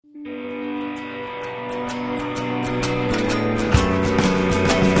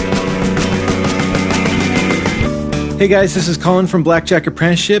Hey guys, this is Colin from Blackjack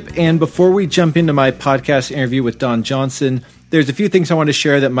Apprenticeship, and before we jump into my podcast interview with Don Johnson, there's a few things I want to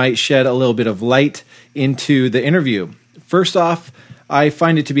share that might shed a little bit of light into the interview. First off, I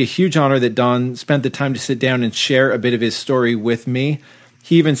find it to be a huge honor that Don spent the time to sit down and share a bit of his story with me.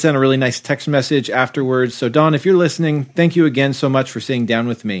 He even sent a really nice text message afterwards. So Don, if you're listening, thank you again so much for sitting down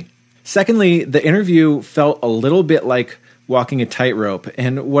with me. Secondly, the interview felt a little bit like walking a tightrope.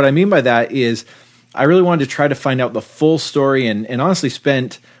 And what I mean by that is I really wanted to try to find out the full story and honestly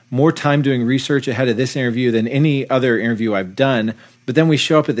spent more time doing research ahead of this interview than any other interview I've done. But then we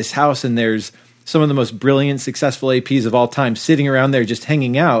show up at this house and there's some of the most brilliant, successful APs of all time sitting around there just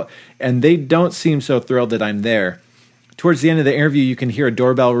hanging out, and they don't seem so thrilled that I'm there. Towards the end of the interview, you can hear a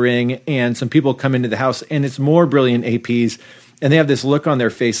doorbell ring and some people come into the house, and it's more brilliant APs, and they have this look on their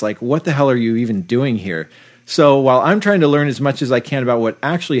face like, what the hell are you even doing here? So while I'm trying to learn as much as I can about what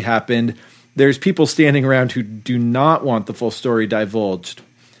actually happened, there's people standing around who do not want the full story divulged.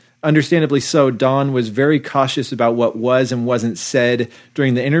 Understandably so, Don was very cautious about what was and wasn't said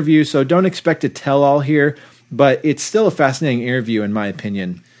during the interview, so don't expect a tell-all here, but it's still a fascinating interview in my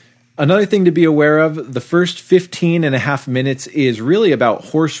opinion. Another thing to be aware of, the first 15 and a half minutes is really about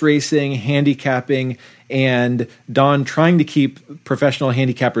horse racing, handicapping, and Don trying to keep professional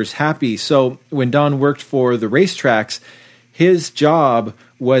handicappers happy. So when Don worked for the racetracks, his job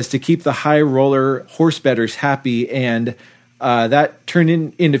was to keep the high roller horse bettors happy, and that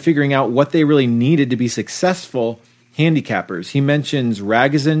turned into figuring out what they really needed to be successful handicappers. He mentions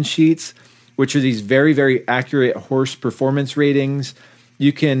Ragozin sheets, which are these very, very accurate horse performance ratings.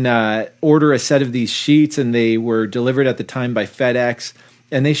 You can order a set of these sheets, and they were delivered at the time by FedEx,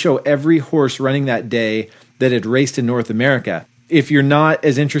 and they show every horse running that day that had raced in North America. If you're not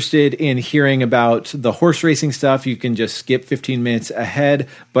as interested in hearing about the horse racing stuff, you can just skip 15 minutes ahead.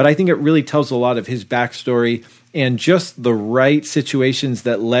 But I think it really tells a lot of his backstory and just the right situations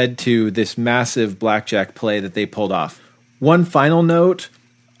that led to this massive blackjack play that they pulled off. One final note,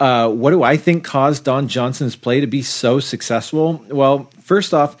 what do I think caused Don Johnson's play to be so successful? Well,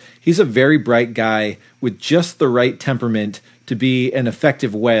 first off, he's a very bright guy with just the right temperament to be an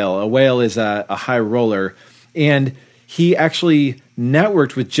effective whale. A whale is a high roller, and he actually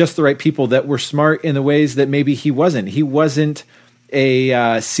networked with just the right people that were smart in the ways that maybe he wasn't. He wasn't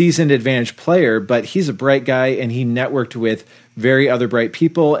a seasoned advantage player, but he's a bright guy, and he networked with very other bright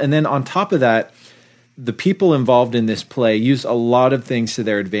people. And then on top of that, the people involved in this play used a lot of things to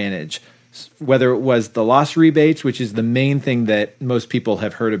their advantage, whether it was the loss rebates, which is the main thing that most people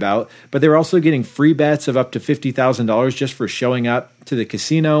have heard about, but they were also getting free bets of up to $50,000 just for showing up to the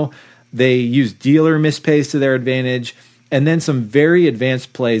casino. They used dealer mispays to their advantage, and then some very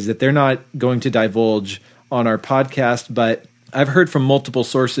advanced plays that they're not going to divulge on our podcast, but I've heard from multiple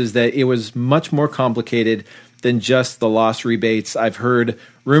sources that it was much more complicated than just the loss rebates. I've heard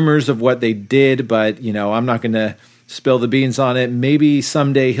rumors of what they did, but I'm not going to spill the beans on it. Maybe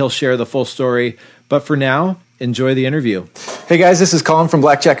someday he'll share the full story, but for now, enjoy the interview. Hey guys, this is Colin from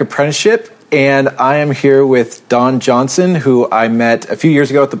Blackjack Apprenticeship, and I am here with Don Johnson, who I met a few years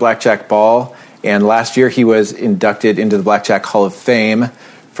ago at the Blackjack Ball, and last year he was inducted into the Blackjack Hall of Fame.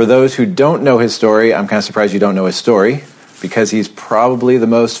 For those who don't know his story, I'm kind of surprised you don't know his story, because he's probably the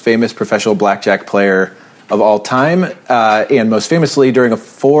most famous professional blackjack player of all time, and most famously during a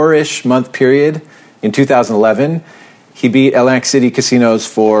 4-ish month period in 2011, he beat Atlantic City casinos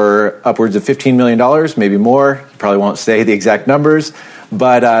for upwards of $15 million, maybe more. He probably won't say the exact numbers,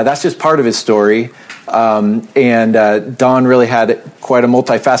 but that's just part of his story. And Don really had quite a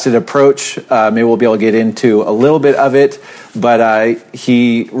multifaceted approach. Maybe we'll be able to get into a little bit of it, but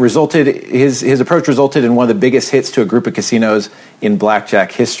his approach resulted in one of the biggest hits to a group of casinos in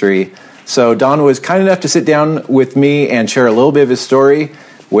blackjack history. So Don was kind enough to sit down with me and share a little bit of his story,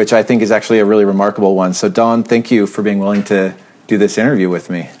 which I think is actually a really remarkable one. So Don, thank you for being willing to do this interview with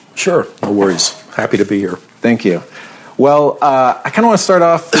me. Sure, no worries. Happy to be here. Thank you. Well, I kind of want to start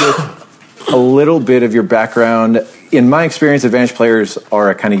off with a little bit of your background. In my experience, advantage players are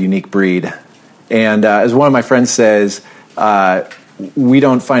a kind of unique breed. And as one of my friends says, we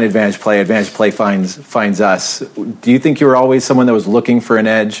don't find advantage play finds us. Do you think you were always someone that was looking for an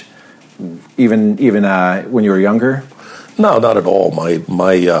edge, even when you were younger? No, not at all.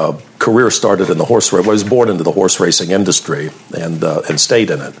 My career started in the horse race. I was born into the horse racing industry and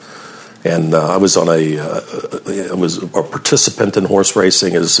stayed in it. And I was a participant in horse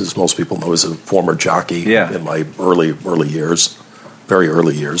racing, as most people know, as a former jockey in my early years, very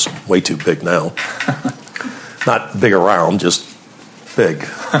early years. Way too big now. Not big around, just big.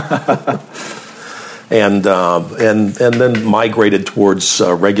 and then migrated towards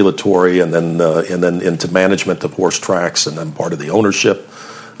regulatory, and then into management of horse tracks, and then part of the ownership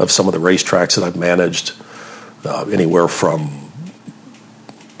of some of the racetracks that I've managed, anywhere from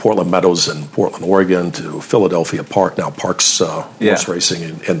Portland Meadows in Portland, Oregon, to Philadelphia Park, now Parks Horse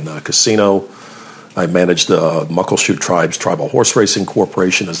Racing in Casino. I managed the Muckleshoot Tribes Tribal Horse Racing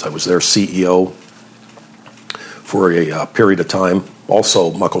Corporation as I was their CEO for a period of time.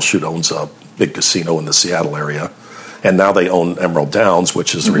 Also, Muckleshoot owns a big casino in the Seattle area, and now they own Emerald Downs,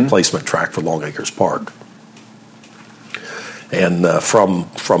 which is a replacement track for Long Acres Park. And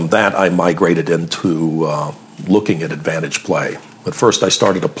from that, I migrated into looking at advantage play. But first, I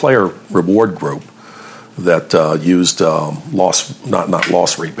started a player reward group that used not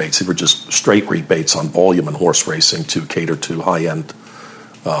loss rebates. They were just straight rebates on volume and horse racing to cater to high-end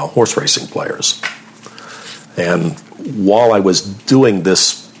horse racing players. And while I was doing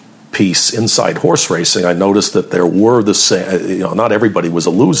this piece inside horse racing, I noticed that there were the same. Not everybody was a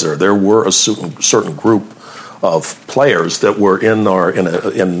loser. There were a certain group of players that were at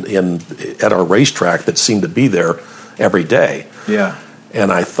our racetrack that seemed to be there every day. Yeah.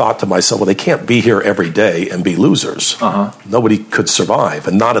 And I thought to myself, well, they can't be here every day and be losers. Nobody could survive,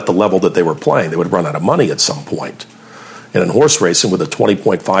 and not at the level that they were playing. They would run out of money at some point. And in horse racing, with a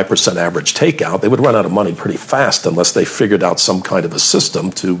 20.5% average takeout, they would run out of money pretty fast unless they figured out some kind of a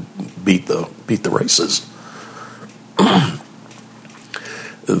system to beat the races.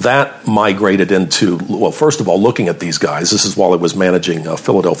 That migrated into, well, first of all, looking at these guys. This is while I was managing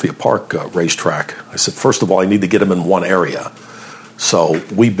Philadelphia Park racetrack. I said, first of all, I need to get them in one area. So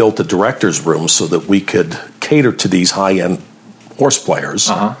we built a director's room so that we could cater to these high-end horse players,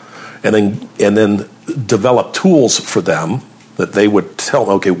 and then develop tools for them that they would tell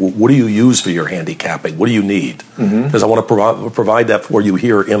them, okay, well, what do you use for your handicapping? What do you need? Because I want to provide that for you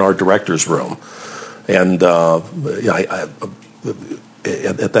here in our director's room. And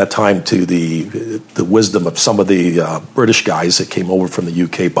at that time, to the wisdom of some of the British guys that came over from the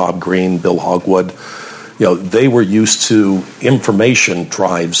UK, Bob Green, Bill Hogwood, they were used to information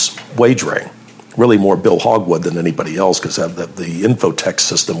drives wagering. Really more Bill Hogwood than anybody else, because the Infotech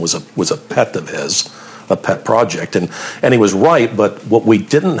system was a pet of his, a pet project, and he was right. But what we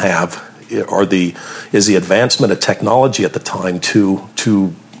didn't have is the advancement of technology at the time to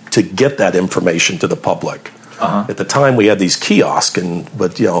get that information to the public. At the time, we had these kiosks,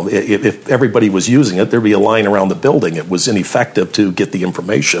 but if everybody was using it, there'd be a line around the building. It was ineffective to get the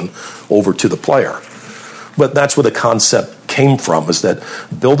information over to the player. But that's where the concept came from: is that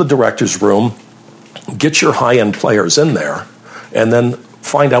build a director's room, get your high-end players in there, and then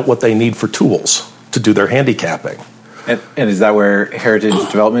find out what they need for tools to do their handicapping. And is that where Heritage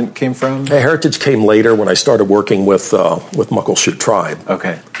Development came from? Heritage came later when I started working with Muckleshoot Tribe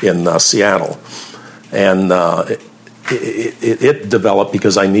in Seattle. And it developed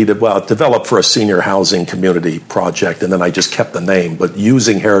because it developed for a senior housing community project, and then I just kept the name. But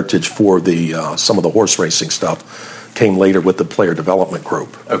using Heritage for some of the horse racing stuff came later with the player development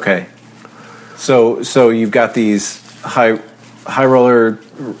group. Okay. So you've got these high roller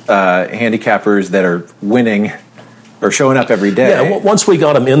handicappers that are winning or showing up every day. Yeah. Once we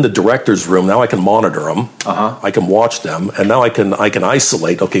got them in the director's room, now I can monitor them. I can watch them, and now I can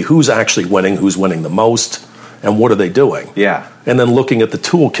isolate. Okay, who's actually winning? Who's winning the most? And what are they doing? Yeah. And then looking at the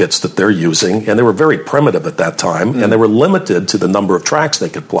toolkits that they're using, and they were very primitive at that time, and they were limited to the number of tracks they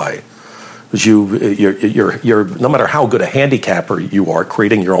could play. Because you're no matter how good a handicapper you are,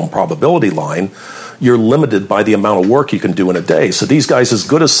 creating your own probability line, you're limited by the amount of work you can do in a day. So these guys, as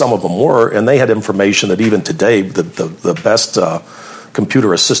good as some of them were, and they had information that even today, the best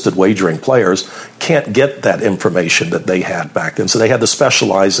computer-assisted wagering players can't get that information that they had back then. So they had to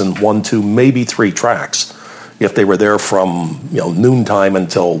specialize in 1, 2, maybe 3 tracks if they were there from noontime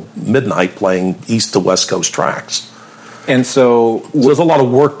until midnight playing east to west coast tracks. And so there's a lot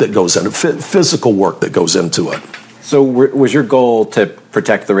of work that goes into physical work that goes into it. So was your goal to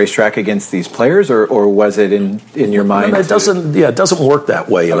protect the racetrack against these players, or was it in your mind? It doesn't work that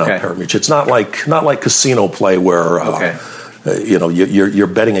way in a paramedic. It's not like casino play where you're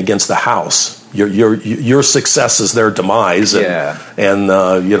betting against the house. Your success is their demise, and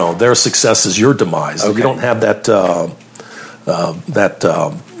their success is your demise. You don't have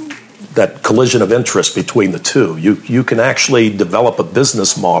that collision of interest between the two. You can actually develop a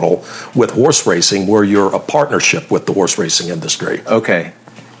business model with horse racing where you're a partnership with the horse racing industry. Okay,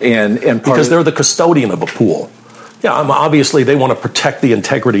 and because they're the custodian of a pool. Yeah, obviously they want to protect the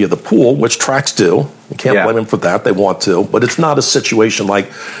integrity of the pool, which tracks do. You can't blame them for that. They want to, but it's not a situation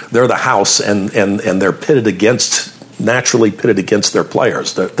like they're the house and they're naturally pitted against their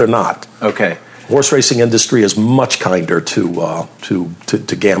players. They're not. Okay. Horse racing industry is much kinder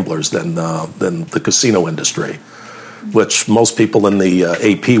to gamblers than the casino industry, which most people in the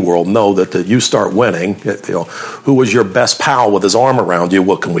AP world know that you start winning. Who was your best pal with his arm around you?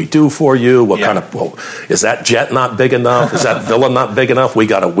 What can we do for you? What kind of is that jet not big enough? Is that villa not big enough? We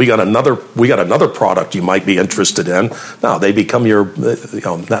got another product you might be interested in. No, they become your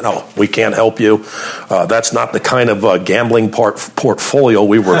no, we can't help you. That's not the kind of gambling portfolio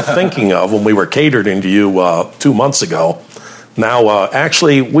we were thinking of when we were catering to you 2 months ago. Now,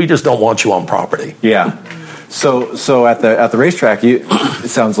 actually, we just don't want you on property. Yeah. So at the racetrack, it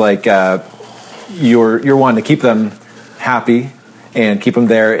sounds like you're wanting to keep them happy and keep them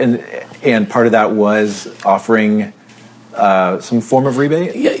there, and part of that was offering some form of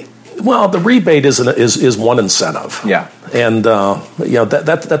rebate. Yeah. Well, the rebate is one incentive. Yeah, and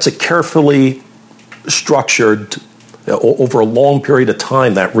that's a carefully structured. Over a long period of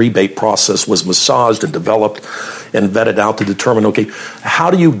time, that rebate process was massaged and developed and vetted out to determine, okay,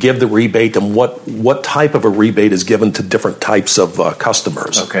 how do you give the rebate and what type of a rebate is given to different types of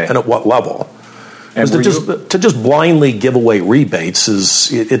customers, and at what level? And to just blindly give away rebates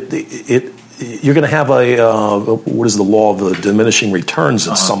is you're going to have what is the law of the diminishing returns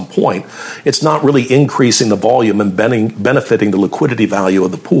at some point. It's not really increasing the volume and benefiting the liquidity value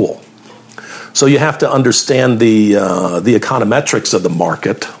of the pool. So you have to understand the econometrics of the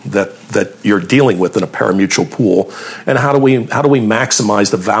market that you're dealing with in a parimutuel pool, and how do we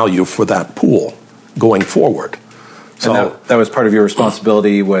maximize the value for that pool going forward. So and that was part of your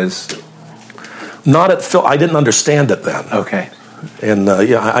responsibility. Was not at Phil. I didn't understand it then. Okay. And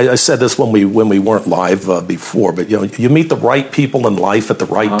I said this when we weren't live before, but you meet the right people in life at the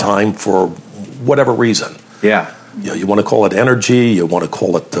right time for whatever reason. Yeah. You want to call it energy. You want to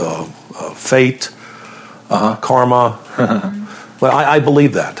call it fate, karma. Well, I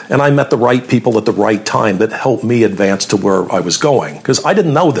believe that. And I met the right people at the right time that helped me advance to where I was going. Because I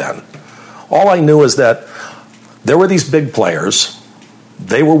didn't know then. All I knew is that there were these big players.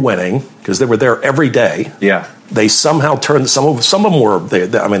 They were winning because they were there every day. Yeah. They somehow turned, some of them were,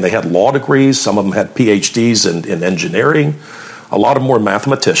 they had law degrees. Some of them had PhDs in engineering. A lot of them were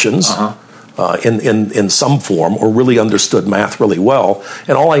mathematicians. In some form, or really understood math really well.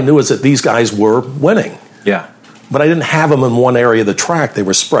 And all I knew is that these guys were winning. Yeah. But I didn't have them in one area of the track. They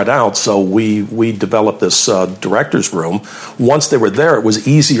were spread out, so we developed this director's room. Once they were there, it was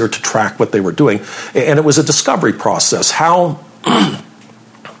easier to track what they were doing. And it was a discovery process. How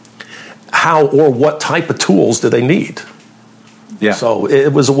or what type of tools do they need? Yeah. So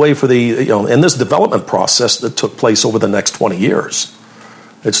it was a way for in this development process that took place over the next 20 years.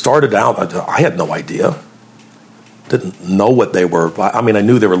 It started out, I had no idea. Didn't know what they were. I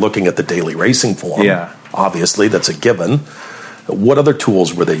knew they were looking at the daily racing form. Yeah. Obviously, that's a given. What other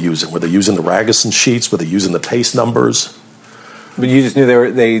tools were they using? Were they using the Ragusan sheets? Were they using the pace numbers? But you just knew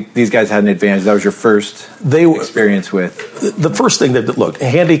these guys had an advantage. That was your first experience with. The first thing look,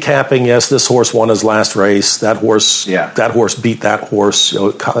 handicapping, yes, this horse won his last race. That horse beat that horse.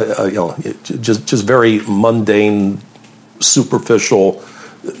 Just very mundane, superficial.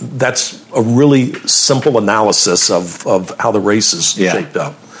 That's a really simple analysis of how the race is shaped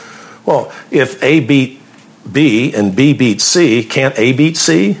up. Well, if A beat B and B beat C, can't A beat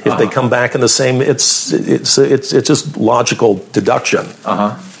C if they come back in the same? It's just logical deduction.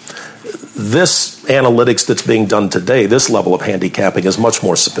 This analytics that's being done today, this level of handicapping, is much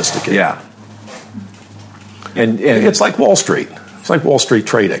more sophisticated. Yeah, and it's like Wall Street. It's like Wall Street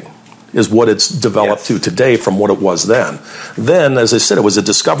trading. Is what it's developed to today from what it was then. Then, as I said, it was a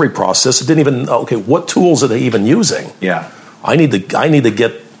discovery process. It didn't even what tools are they even using? Yeah, I need to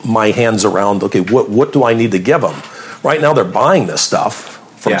get my hands around. Okay, what do I need to give them? Right now, they're buying this stuff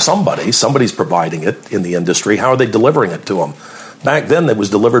from somebody. Somebody's providing it in the industry. How are they delivering it to them? Back then, it was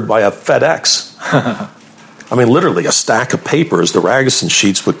delivered by a FedEx. Literally a stack of papers. The Ragusan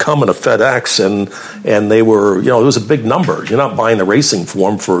sheets would come in a FedEx, and they were, it was a big number. You're not buying the racing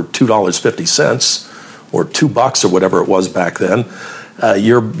form for $2.50 or $2 or whatever it was back then.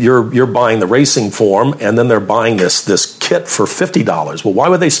 You're buying the racing form, and then they're buying this kit for $50. Well, why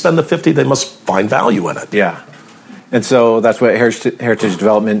would they spend the $50? They must find value in it. Yeah, and so that's what Heritage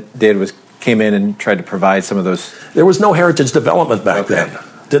Development did, was came in and tried to provide some of those. There was no Heritage Development back then.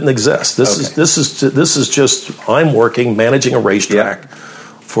 Didn't exist. This is just I'm working, managing a racetrack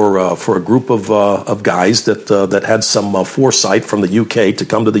for a group of guys that had some foresight from the UK to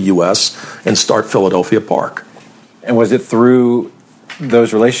come to the US and start Philadelphia Park. And was it through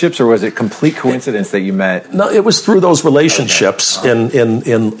those relationships, or was it complete coincidence that you met? No, it was through those relationships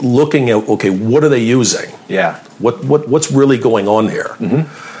in looking at what are they using? Yeah. What's really going on here?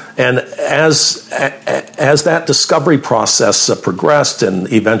 Mm-hmm. And as that discovery process progressed,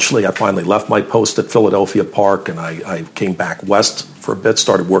 and eventually I finally left my post at Philadelphia Park, and I came back west for a bit,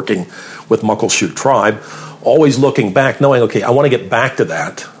 started working with Muckleshoot Tribe, always looking back, knowing, okay, I want to get back to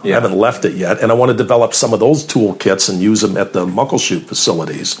that. Yeah. I haven't left it yet, and I want to develop some of those toolkits and use them at the Muckleshoot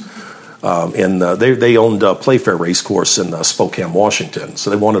facilities. They owned a Playfair Racecourse in Spokane, Washington, so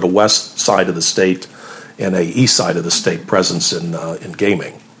they wanted a west side of the state and a east side of the state presence in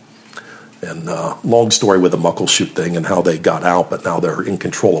gaming. And long story with the Muckleshoot thing and how they got out, but now they're in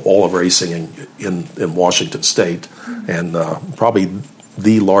control of all of racing in Washington State, and probably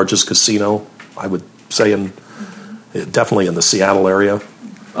the largest casino, I would say, definitely in the Seattle area.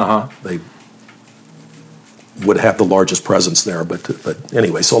 They would have the largest presence there, but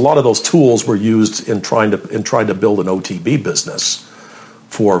anyway, so a lot of those tools were used in trying to build an OTB business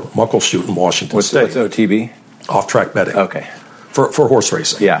for Muckleshoot in Washington State. What's OTB? Off-track betting. Okay. For horse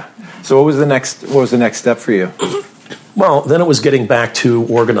racing. Yeah. So what was the next step for you? Well, then it was getting back to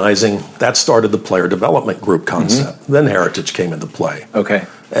organizing. That started the player development group concept. Mm-hmm. Then Heritage came into play. Okay.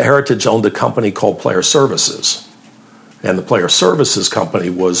 Heritage owned a company called Player Services, and the Player Services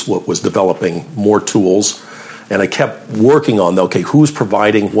company was what was developing more tools. And I kept working on, okay, who's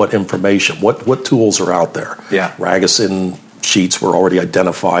providing what information? What tools are out there? Yeah. Ragusan sheets were already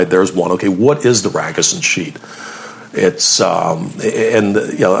identified. There's one. Okay, what is the Ragusan sheet? It's I'm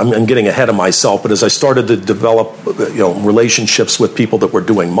getting ahead of myself, but as I started to develop relationships with people that were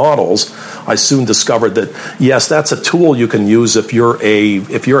doing models, I soon discovered that yes, that's a tool you can use if you're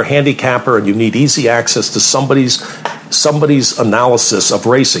a handicapper and you need easy access to somebody's analysis of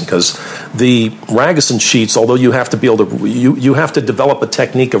racing, because the Ragusan sheets, although you have to be able to you have to develop a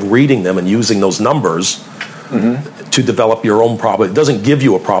technique of reading them and using those numbers. Mm-hmm. To develop your own probability. It doesn't give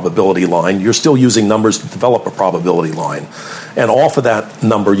you a probability line. You're still using numbers to develop a probability line. And off of that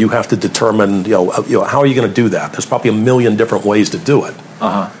number, you have to determine, how are you going to do that? There's probably a million different ways to do it.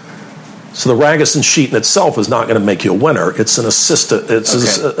 So the Ragusan sheet in itself is not going to make you a winner. It's an assistant. It's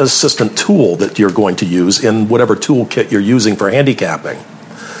an assistant tool that you're going to use in whatever toolkit you're using for handicapping.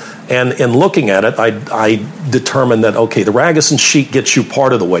 And in looking at it, I determined that, okay, the Ragusan sheet gets you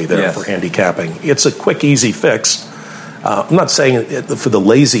part of the way there for handicapping. It's a quick, easy fix. I'm not saying for the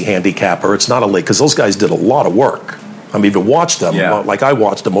lazy handicapper, it's not because those guys did a lot of work. I mean, if you watch them, like I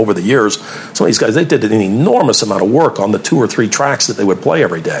watched them over the years, some of these guys, they did an enormous amount of work on the 2 or 3 tracks that they would play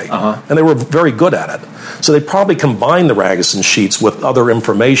every day. And they were very good at it. So they probably combined the Ragusan sheets with other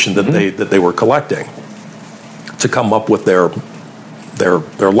information that they were collecting to come up with their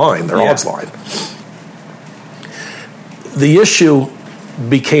line, their odds line. The issue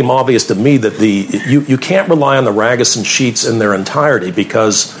became obvious to me that you can't rely on the Ragusan sheets in their entirety,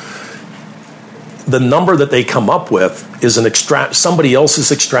 because the number that they come up with is somebody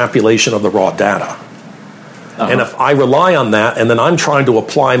else's extrapolation of the raw data. And if I rely on that, and then I'm trying to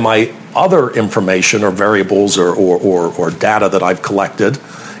apply my other information or variables or data that I've collected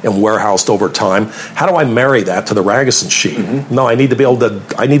and warehoused over time, how do I marry that to the Ragusan sheet? Mm-hmm. No, I need to be able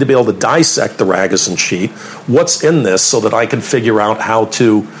to dissect the Ragusan sheet. What's in this, so that I can figure out how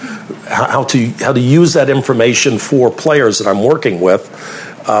to use that information for players that I'm working with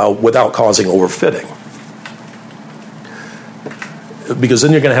without causing overfitting. Because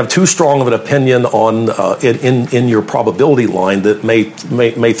then you're going to have too strong of an opinion on in your probability line that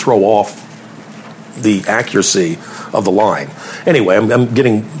may throw off the accuracy of the line. Anyway, I'm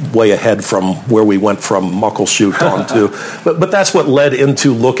getting way ahead from where we went from Muckleshoot on to, but that's what led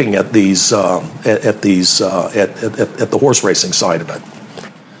into looking at these at the horse racing side of it.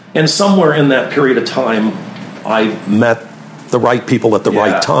 And somewhere in that period of time, I met the right people at the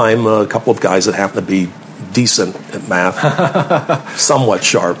right time. A couple of guys that happened to be decent at math, somewhat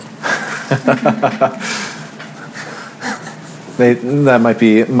sharp. That might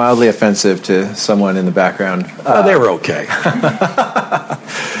be mildly offensive to someone in the background. They were okay.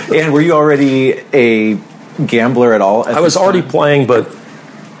 And were you already a gambler at all? I was already playing, but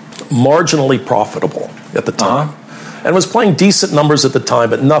marginally profitable at the time, and was playing decent numbers at the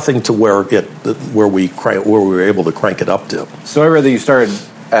time, but nothing to where we were able to crank it up to. So I read that you started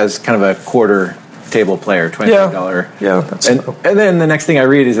as kind of a quarter table player, $25. Yeah. And then the next thing I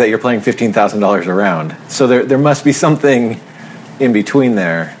read is that you're playing $15,000 a round. So there must be something in between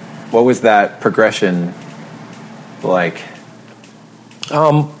there. What was that progression like?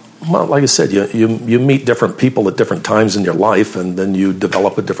 Well, like I said, you meet different people at different times in your life, and then you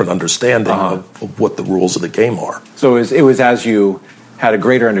develop a different understanding of what the rules of the game are. So it was as you had a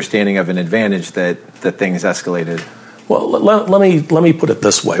greater understanding of an advantage that things escalated. Well, let me put it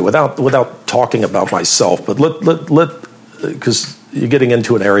this way, without talking about myself, but because you're getting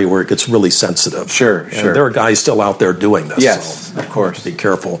into an area where it gets really sensitive. Sure. There are guys still out there doing this. Yes, so of course. Be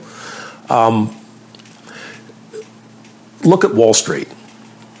careful. Look at Wall Street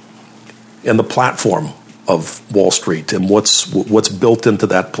and the platform of Wall Street and what's built into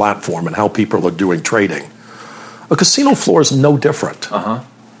that platform and how people are doing trading. A casino floor is no different.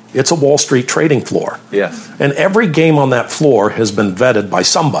 It's a Wall Street trading floor. Yes. And every game on that floor has been vetted by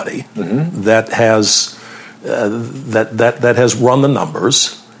somebody that has run the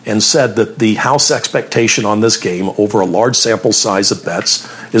numbers and said that the house expectation on this game over a large sample size of bets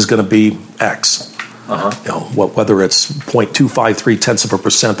is going to be X. Whether it's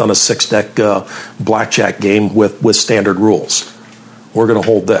 0.253% on a 6-deck blackjack game with standard rules. We're going to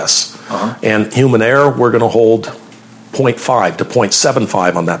hold this. And human error, we're going to hold 0.5 to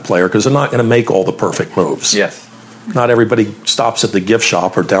 0.75 on that player because they're not going to make all the perfect moves. Yes. Not everybody stops at the gift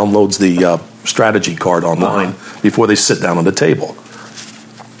shop or downloads the strategy card online before they sit down on the table.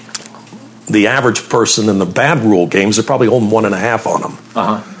 The average person in the bad rule games are probably holding 1.5 on them.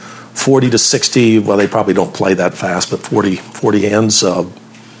 40 to 60, well, they probably don't play that fast, but 40 hands,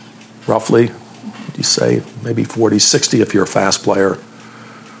 roughly, you say, maybe 40, 60 if you're a fast player.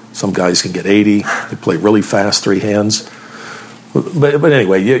 Some guys can get 80. They play really fast, 3 hands. But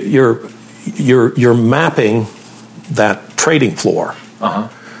anyway, you're mapping that trading floor.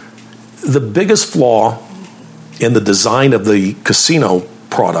 The biggest flaw in the design of the casino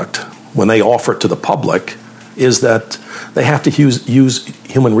product when they offer it to the public is that they have to use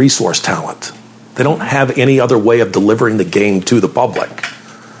human resource talent. They don't have any other way of delivering the game to the public.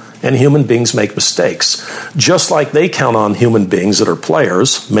 And human beings make mistakes. Just like they count on human beings that are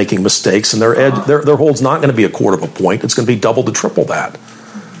players making mistakes, and their hold's not going to be 1/4 of a point. It's going to be double to triple that.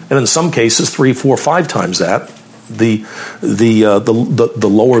 And in some cases, 3, 4, 5 times that. The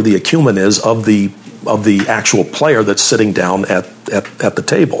lower the acumen is of the actual player that's sitting down at the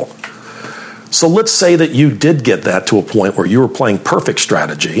table. So let's say that you did get that to a point where you were playing perfect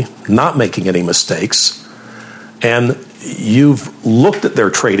strategy, not making any mistakes, and you've looked at their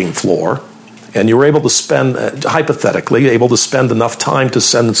trading floor, and you were able to spend, hypothetically, able to spend enough time to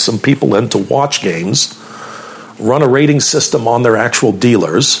send some people in to watch games, run a rating system on their actual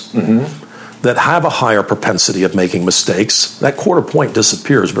dealers that have a higher propensity of making mistakes. That 1/4 point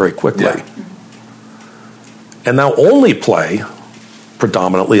disappears very quickly. Yeah. And now only play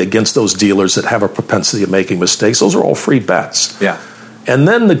predominantly against those dealers that have a propensity of making mistakes. Those are all free bets. Yeah. And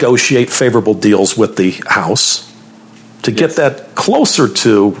then negotiate favorable deals with the house to get that closer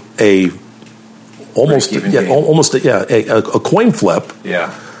to a coin flip. Yeah.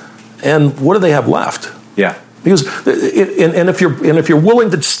 And what do they have left? Yeah. Because if you're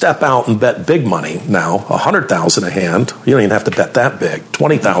willing to step out and bet big money now, 100,000 a hand, you don't even have to bet that big.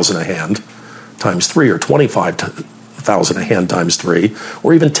 20,000 a hand times 3, or 25,000 a hand times 3,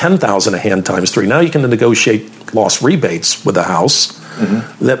 or even 10,000 a hand times 3. Now you can negotiate loss rebates with the house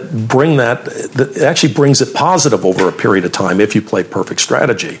that actually brings it positive over a period of time if you play perfect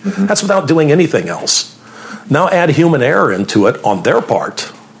strategy. That's without doing anything else. Now add human error into it on their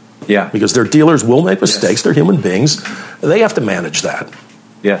part. Yeah. Because their dealers will make mistakes. They're human beings. They have to manage that.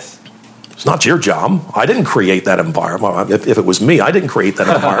 Yes. It's not your job. I didn't create that environment. If it was me, I didn't create that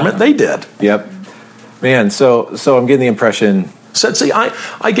environment. They did. Yep. Man, so I'm getting the impression. So, see,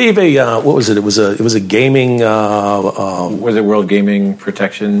 I gave a what was it? It was a gaming. Was it World Gaming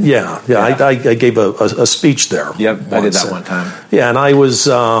Protection? Yeah. I gave a speech there. Yep, I did that one time. Yeah, and I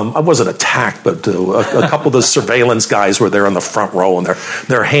wasn't attacked, but a couple of the surveillance guys were there in the front row, and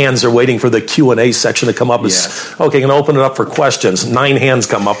their hands are waiting for the Q&A section to come up. Yes. Okay, can open it up for questions. 9 hands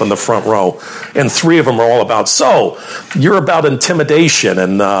come up in the front row, and 3 of them are all about. So you're about intimidation,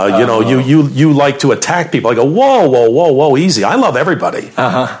 and you like to attack people. I go, whoa, easy. I love everybody.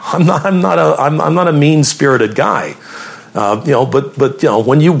 I'm not a mean-spirited guy. But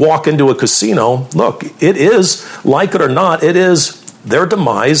when you walk into a casino, look, it is, like it or not, it is their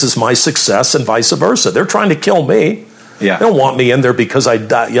demise is my success and vice versa. They're trying to kill me. Yeah. They don't want me in there because I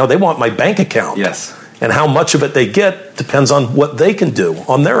die. They want my bank account. Yes. And how much of it they get depends on what they can do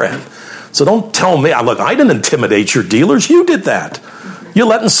on their end. So don't tell me, look, I didn't intimidate your dealers. You did that. You're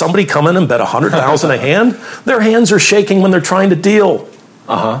letting somebody come in and bet 100,000 a hand? Their hands are shaking when they're trying to deal.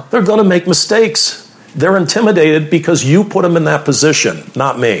 They're going to make mistakes. They're intimidated because you put them in that position,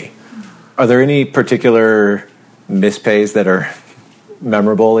 not me. Are there any particular mispays that are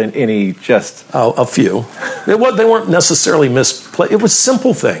memorable in any just... A few. They weren't necessarily misplay. It was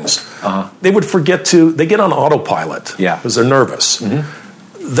simple things. They would forget they get on autopilot because they're nervous.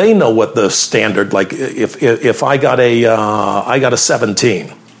 They know what the standard, like if I got a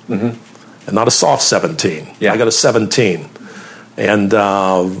 17, and not a soft 17, I got a 17. and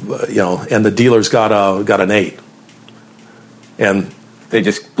and the dealer's got an 8, and they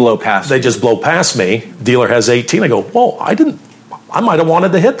just blow past. They just blow past me. Dealer has 18. I go, whoa! I might have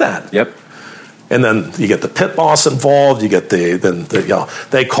wanted to hit that. Yep. And then you get the pit boss involved. You get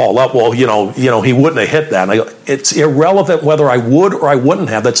they call up. Well, he wouldn't have hit that. And I go, it's irrelevant whether I would or I wouldn't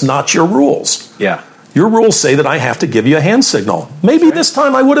have. That's not your rules. Yeah. Your rules say that I have to give you a hand signal. Maybe this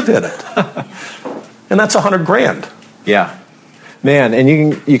time I would have hit it. And that's $100,000. Yeah. Man, and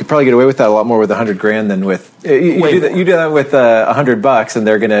you could probably get away with that a lot more with $100,000 than with you do that with $100, and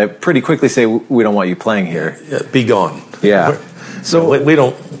they're going to pretty quickly say, we don't want you playing here. Yeah, be gone. Yeah. So we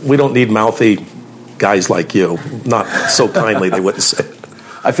don't need mouthy guys like you. Not so kindly they wouldn't say it.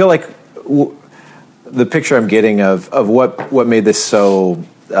 I feel like the picture I'm getting of what made this so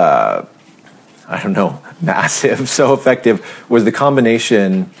massive, so effective was the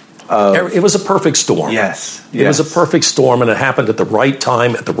combination of... It was a perfect storm. Yes. It was a perfect storm, and it happened at the right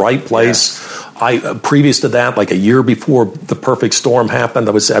time, at the right place. Yeah. Previous to that, like a year before the perfect storm happened,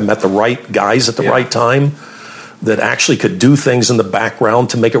 I met the right guys at the right time that actually could do things in the background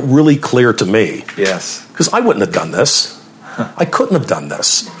to make it really clear to me. Yes. Because I wouldn't have done this. I couldn't have done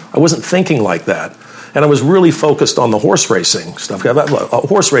this. I wasn't thinking like that. And I was really focused on the horse racing stuff.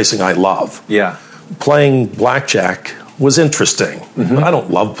 Horse racing I love. Yeah. Playing blackjack was interesting. Mm-hmm. But I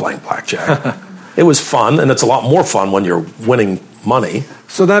don't love playing blackjack. It was fun, and it's a lot more fun when you're winning money.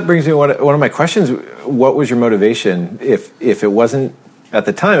 So that brings me one of my questions. What was your motivation? If it wasn't, at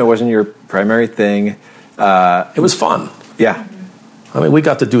the time, it wasn't your primary thing. It was fun. Yeah. I mean, we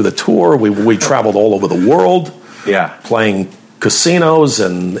got to do the tour. We traveled all over the world. Yeah. Playing casinos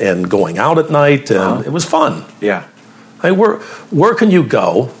and going out at night, and it was fun. Yeah. I mean, where can you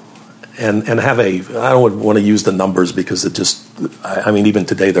go and have I don't want to use the numbers because it just, even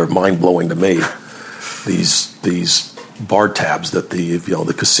today they're mind-blowing to me. These bar tabs that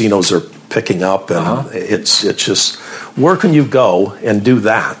the casinos are picking up, and it's just, where can you go and do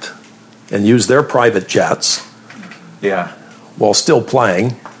that and use their private jets? Yeah. While still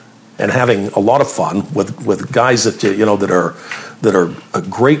playing and having a lot of fun with guys that are a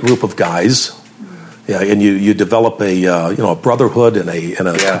great group of guys. Yeah, and you develop a brotherhood and a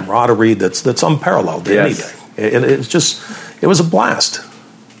camaraderie that's unparalleled to anything. And it was a blast.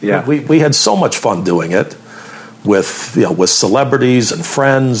 Yeah. We had so much fun doing it with celebrities and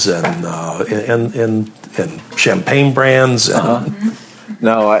friends and champagne brands.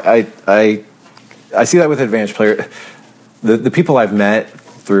 No, I see that with advanced player. The people I've met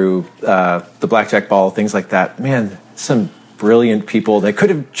through the blackjack ball, things like that, man, some brilliant people that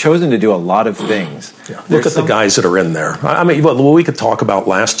could have chosen to do a lot of things. Yeah. Look at the guys that are in there. We could talk about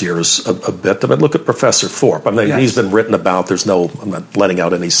last year's a bit, but look at Professor Thorpe. He's been written about. I'm not letting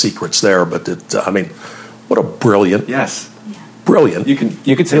out any secrets there, but what a brilliant, brilliant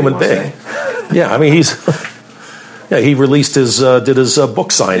you could say human being. Yeah, he released did his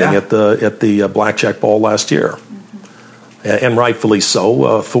book signing at the Blackjack Ball last year. And rightfully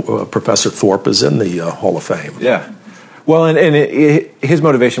so. Professor Thorpe is in the Hall of Fame. Yeah. Well, and his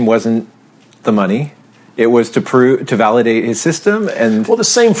motivation wasn't the money; it was to validate his system. And the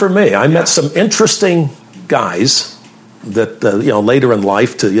same for me. I met some interesting guys that later in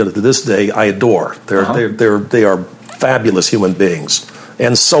life to this day I adore. They are fabulous human beings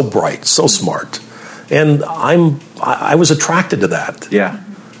and so bright, so smart, and I was attracted to that. Yeah.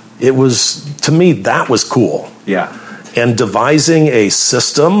 It was, to me, that was cool. Yeah. And devising a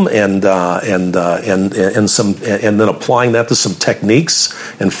system and then applying that to some techniques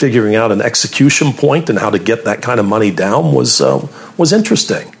and figuring out an execution point and how to get that kind of money down was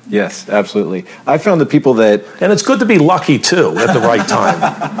interesting. Yes, absolutely. I found the people and it's good to be lucky too at the right time,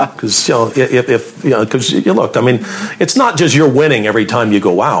 because because look, it's not just you're winning every time you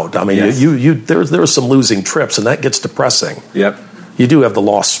go out. There are some losing trips, and that gets depressing. Yep. You do have the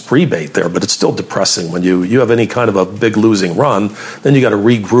loss rebate there, but it's still depressing when you have any kind of a big losing run. Then you got to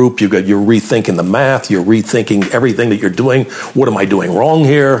regroup. You're rethinking the math. You're rethinking everything that you're doing. What am I doing wrong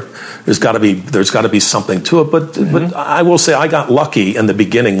here? There's got to be something to it. But I will say I got lucky in the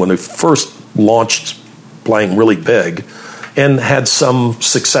beginning when we first launched playing really big, and had some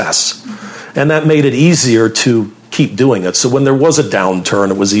success, and that made it easier to keep doing it. So when there was a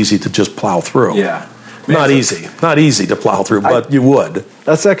downturn, it was easy to just plow through. Yeah. Not easy to plow through, but you would.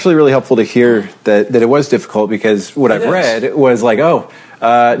 That's actually really helpful to hear that it was difficult, because what I've read was like,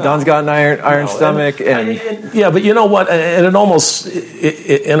 Don's got an iron stomach, but you know what? And it almost,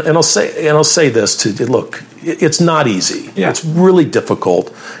 and I'll say this to look, it's not easy. Yeah. It's really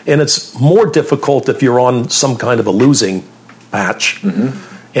difficult, and it's more difficult if you're on some kind of a losing patch.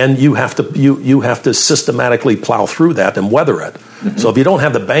 Mm-hmm. and you have to systematically plow through that and weather it. Mm-hmm. So if you don't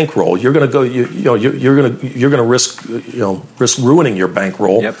have the bankroll, you're going to go you're going to risk ruining your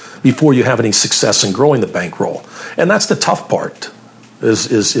bankroll before you have any success in growing the bankroll. And that's the tough part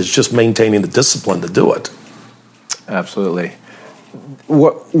is just maintaining the discipline to do it. Absolutely.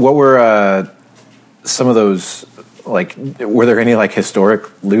 What were some of those, like, were there any like historic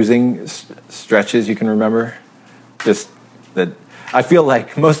losing stretches you can remember? Just that I feel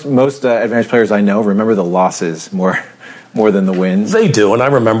like most advanced players I know remember the losses more than the wins. They do, and I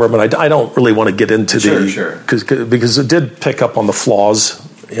remember them, and I don't really want to get into because it did pick up on the flaws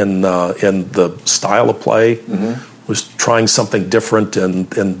in the style of play. Mm-hmm. Was trying something different, and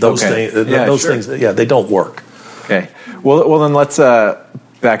those things. Things, they don't work. Okay. Well, then let's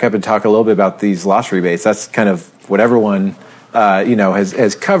back up and talk a little bit about these loss rebates. That's kind of what everyone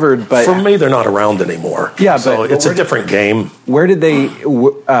has covered. But for me, they're not around anymore. Yeah, so it's a different game. Where did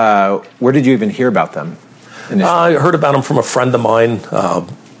you even hear about them? I heard about them from a friend of mine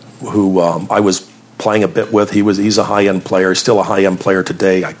who I was playing a bit with. He's a high-end player, still a high-end player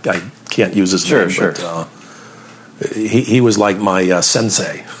today. I can't use his name, but he was like my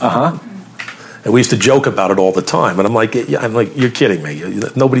sensei. Uh-huh. And we used to joke about it all the time. And I'm like, you're kidding me.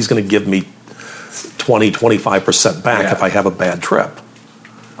 Nobody's going to give me 20-25% back if I have a bad trip.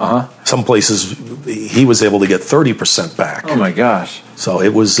 Uh-huh. Some places he was able to get 30% back. Oh my gosh! So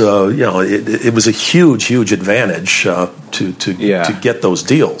it was, it was a huge advantage to get those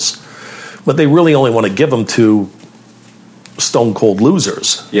deals. But they really only want to give them to stone cold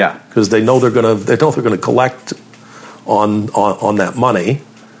losers. Yeah, because they know they're going to collect on that money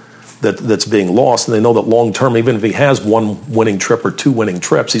that's being lost, and they know that long term, even if he has one winning trip or two winning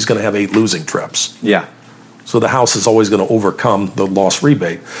trips, he's going to have 8 losing trips. Yeah. So the house is always going to overcome the loss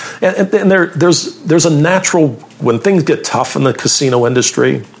rebate. And there's a natural, when things get tough in the casino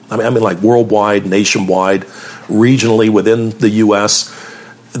industry, I mean like worldwide, nationwide, regionally within the U.S.,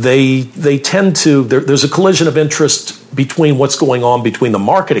 they tend to, there's a collision of interest between what's going on between the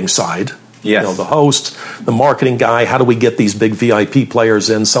marketing side, yes, the host, the marketing guy, how do we get these big VIP players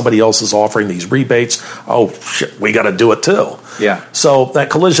in? Somebody else is offering these rebates. Oh, shit, we got to do it too. Yeah. So that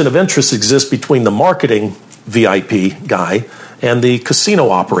collision of interest exists between the marketing VIP guy and the casino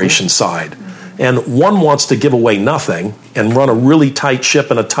operation side. And one wants to give away nothing and run a really tight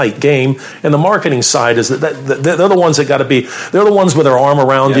ship and a tight game. And the marketing side is that they're the ones that got to be, they're the ones with their arm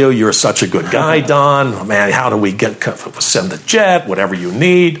around you. You're such a good guy, Don. Man, how do we send the jet, whatever you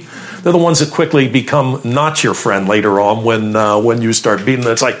need. They're the ones that quickly become not your friend later on when you start beating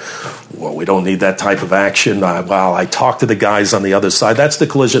them. It's like, well, we don't need that type of action. I talked to the guys on the other side. That's the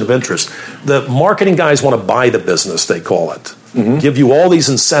collision of interest. The marketing guys want to buy the business, they call it. Mm-hmm. Give you all these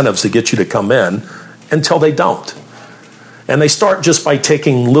incentives to get you to come in until they don't. And they start just by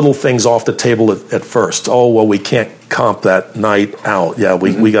taking little things off the table at first. Oh, well, we can't comp that night out. Yeah,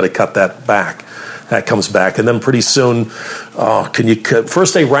 we got to cut that back. That comes back, and then pretty soon,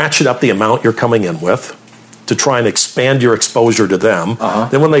 first they ratchet up the amount you're coming in with to try and expand your exposure to them. Uh-huh.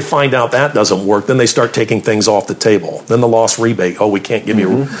 Then when they find out that doesn't work, then they start taking things off the table. Then the loss rebate. Oh, we can't give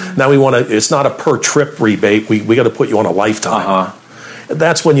you. Now we want to. It's not a per trip rebate. We got to put you on a lifetime. Uh-huh.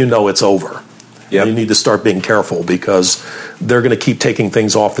 That's when you know it's over. Yep. You need to start being careful because they're going to keep taking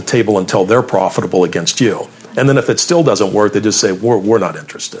things off the table until they're profitable against you. And then if it still doesn't work, they just say we're not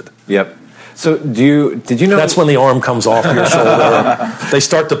interested. Yep. So did you know? That's when the arm comes off your shoulder. They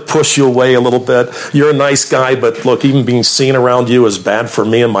start to push you away a little bit. You're a nice guy, but look, even being seen around you is bad for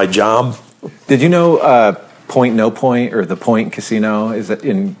me and my job. Did you know Point No Point or the Point Casino is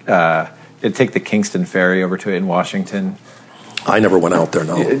in? It'd take the Kingston Ferry over to it in Washington. I never went out there.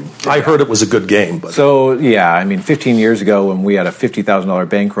 No, I heard it was a good game. But. So yeah, I mean, 15 years ago when we had a $50,000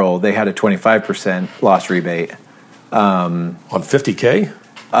 bankroll, they had a 25% loss rebate on $50K.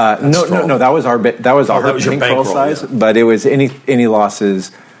 No. That was our bankroll size, but it was any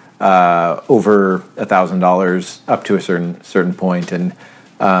losses over $1,000 up to a certain point, and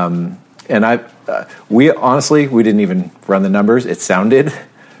we honestly didn't even run the numbers. It sounded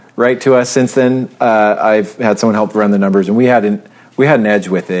right to us. Since then, I've had someone help run the numbers, and we had an edge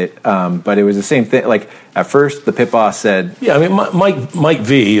with it, but it was the same thing. Like at first, the pit boss said, "Yeah, I mean, Mike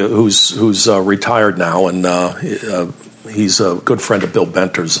V, who's retired now, and he's a good friend of Bill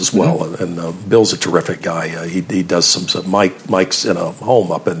Benter's as well, mm-hmm. and Bill's a terrific guy. He does some. Mike's in a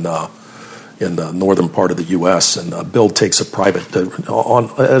home up in the northern part of the U.S., and Bill takes a private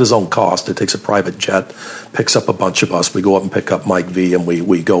at his own cost. It takes a private jet, picks up a bunch of us. We go up and pick up Mike V, and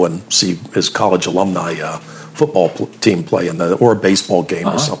we go and see his college alumni football team play or a baseball game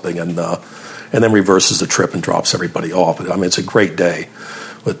or something, and then reverses the trip and drops everybody off. I mean, it's a great day.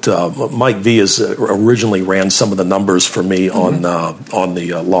 But Mike V originally ran some of the numbers for me on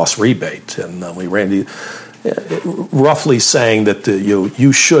the loss rebate, and we ran roughly saying that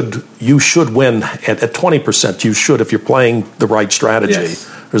you should win at 20%. You should, if you're playing the right strategy. Yes.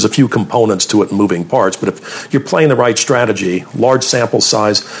 There's a few components to it and moving parts, but if you're playing the right strategy, large sample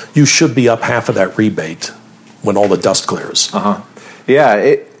size, you should be up half of that rebate when all the dust clears. Yeah,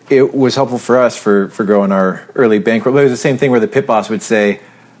 it was helpful for us for growing our early bankroll. It was the same thing where the pit boss would say,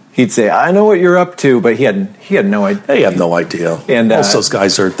 he'd say, "I know what you're up to," but he had no idea. They have no idea. And most of those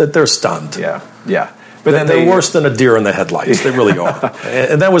guys they're stunned. Yeah. But then they're worse than a deer in the headlights. They really are.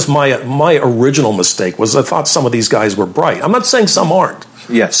 And that was my original mistake. Was I thought some of these guys were bright. I'm not saying some aren't.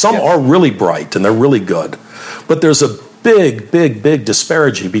 Yes, some are really bright and they're really good, but there's a big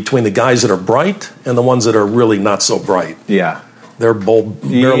disparity between the guys that are bright and the ones that are really not so bright. Yeah, their bulb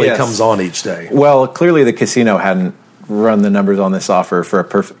barely comes on each day. Well, clearly the casino hadn't run the numbers on this offer for a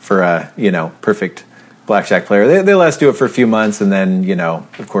perfect blackjack player. They let us do it for a few months, and then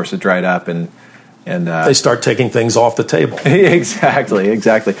of course it dried up and they start taking things off the table. Exactly.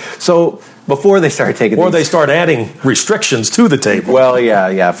 So before they started taking, they start adding restrictions to the table. Well,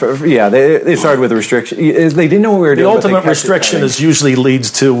 they started with a restriction. They didn't know what we were doing. The ultimate restriction usually leads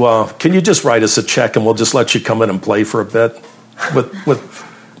to, can you just write us a check and we'll just let you come in and play for a bit with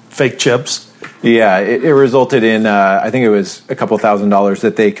fake chips? Yeah, it resulted in I think it was a couple $1,000s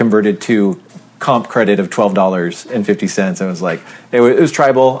that they converted to comp credit of $12.50. It was like it was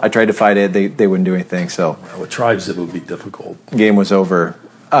tribal. I tried to fight it. They wouldn't do anything. So with tribes, it would be difficult. Game was over.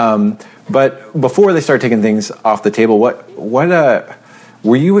 But before they started taking things off the table, what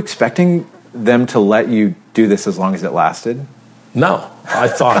were you expecting them to let you do this as long as it lasted? No, I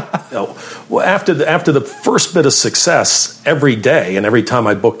thought after the first bit of success every day and every time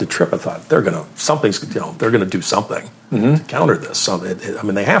I booked a trip, I thought they're gonna do something to counter this.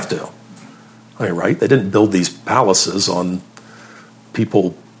 They have to. Right? They didn't build these palaces on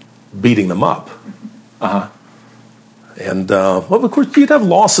people beating them up. And of course, you'd have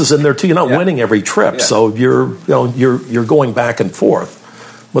losses in there too. You're not winning every trip, so you're going back and forth.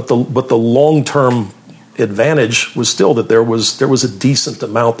 But the long-term advantage was still that there was a decent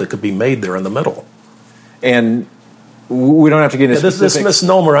amount that could be made there in the middle. And we don't have to get into specifics. This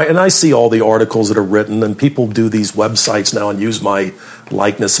misnomer, and I see all the articles that are written, and people do these websites now and use my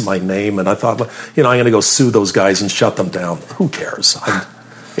likeness and my name, and I thought, I'm going to go sue those guys and shut them down. Who cares?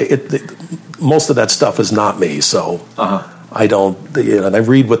 Most of that stuff is not me, so I don't. And I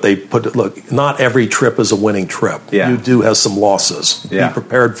read what they put. Look, not every trip is a winning trip. Yeah. You do have some losses. Be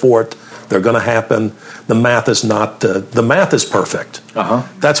prepared for it. They're going to happen. The math is not. The math is perfect.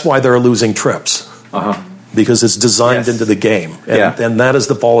 That's why they're losing trips. Because it's designed into the game, and that is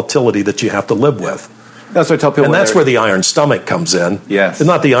the volatility that you have to live with. That's what I tell people. And that's where the iron stomach comes in. Yes. It's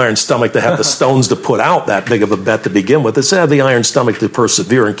not the iron stomach to have the stones to put out that big of a bet to begin with. It's to have the iron stomach to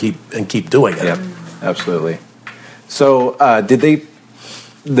persevere and keep doing it. Yep, absolutely. So did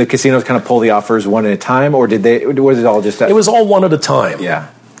the casinos kind of pull the offers one at a time, or was it all just that? It was all one at a time. Yeah.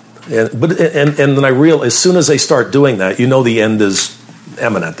 And then I realized as soon as they start doing that, the end is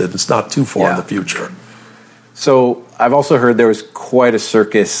imminent, that it's not too far in the future. So I've also heard there was quite a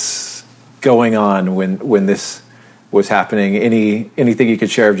circus going on when this was happening. Anything you could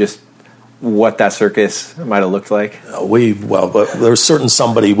share of just what that circus might have looked like? But there's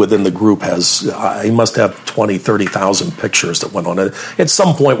somebody within the group he must have 20, 30,000 pictures that went on it. At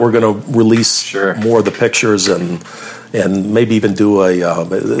some point, we're going to release more of the pictures and maybe even do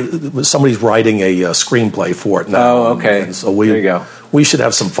somebody's writing a screenplay for it now. Oh, okay. And so there you go. We should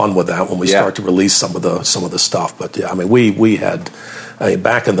have some fun with that when we start to release some of the stuff. But we had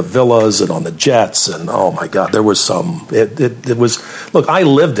back in the villas and on the jets, and oh my God, there was some. It was. Look, I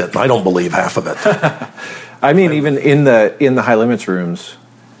lived it, and I don't believe half of it. Even in the high limits rooms.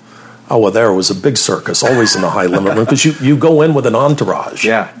 Oh well, there was a big circus always in the high limit room because you go in with an entourage.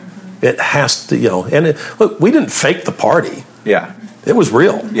 Yeah. It has to, look, we didn't fake the party. Yeah. It was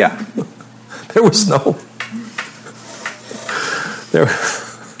real. Yeah. There was no.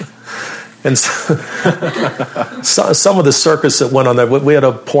 And some of the circus that went on there, we had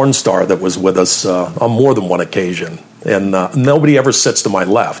a porn star that was with us on more than one occasion, and nobody ever sits to my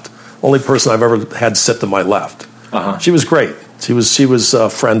left. Only person I've ever had sit to my left. She was great. She was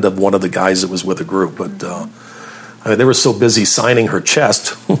a friend of one of the guys that was with the group, but they were so busy signing her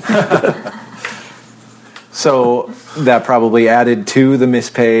chest. So that probably added to the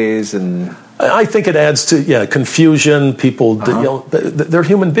mispays and. I think it adds to confusion. People, they're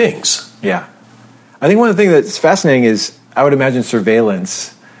human beings. Yeah, I think one of the things that's fascinating is I would imagine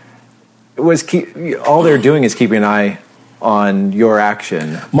surveillance all they're doing is keeping an eye on your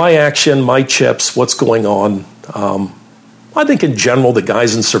action? My action, my chips, what's going on. I think in general, the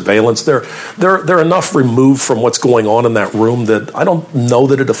guys in surveillance, they're enough removed from what's going on in that room that I don't know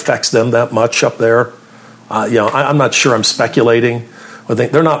that it affects them that much up there. I'm not sure. I'm speculating. I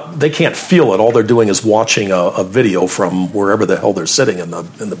think they can't feel it. All they're doing is watching a video from wherever the hell they're sitting in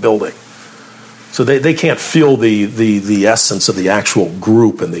the building. So they can't feel the essence of the actual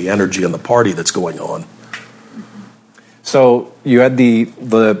group and the energy and the party that's going on. So you had the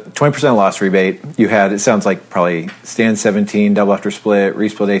 20% loss rebate. You had, it sounds like probably stand 17, double after split,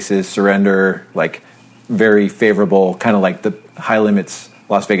 resplit aces, surrender, like very favorable, kind of like the high limits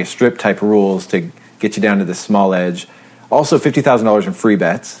Las Vegas Strip type rules to get you down to the small edge. Also $50,000 in free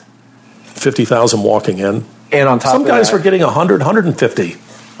bets. 50,000 walking in. And on top some of guys that, were getting 100, 150.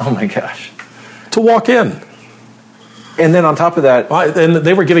 Oh my gosh. To walk in. And then on top of that, and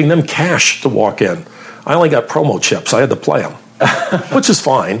they were giving them cash to walk in. I only got promo chips. I had to play them, which is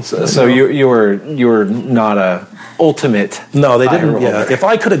fine. So you were not a ultimate. No, they didn't. Holder. Yeah, if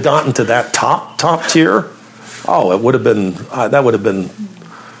I could have gotten to that top tier, it would have been that would have been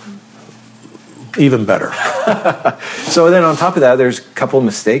even better. So then on top of that, there's a couple of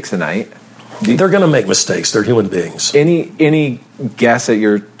mistakes a night. They're going to make mistakes. They're human beings. Any guess at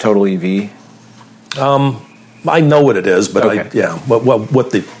your total EV? I know what it is, but okay.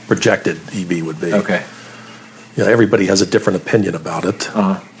 What the projected EV would be. Okay. Everybody has a different opinion about it.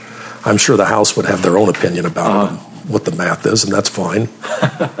 Uh-huh. I'm sure the House would have their own opinion about it, what the math is, and that's fine.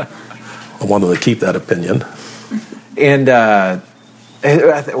 I want them to keep that opinion. And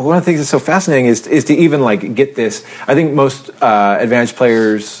one of the things that's so fascinating is to even like get this. I think most advantage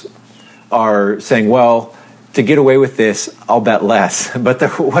players are saying, well, to get away with this, I'll bet less. But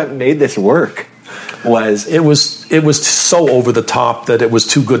what made this work was it was so over the top that it was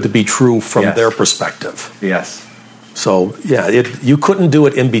too good to be true from their perspective. Yes. So you couldn't do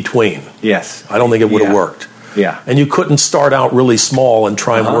it in between. Yes. I don't think it would have worked. Yeah. And you couldn't start out really small and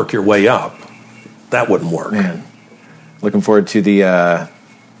try and work your way up. That wouldn't work. Man. Looking forward to the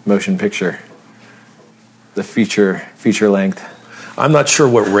motion picture, the feature length. I'm not sure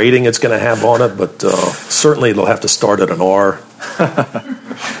what rating it's going to have on it, but certainly it'll have to start at an R.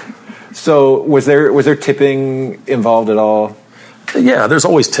 So was there tipping involved at all? Yeah, there's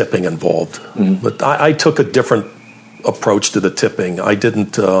always tipping involved, but I took a different approach to the tipping. I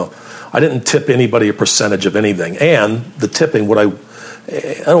didn't tip anybody a percentage of anything, and the tipping.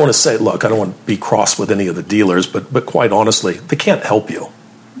 I don't want to say, look, I don't want to be cross with any of the dealers, but quite honestly, they can't help you.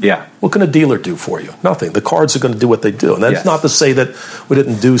 Yeah. What can a dealer do for you? Nothing. The cards are going to do what they do. And that's not to say that we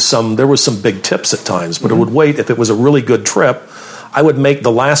didn't do there were some big tips at times, but it would wait. If it was a really good trip, I would make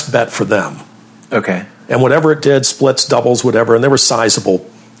the last bet for them. Okay. And whatever it did, splits, doubles, whatever, and there were sizable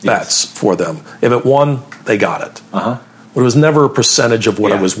bets for them. If it won, they got it. Uh-huh. But it was never a percentage of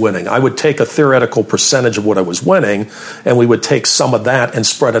what I was winning. I would take a theoretical percentage of what I was winning, and we would take some of that and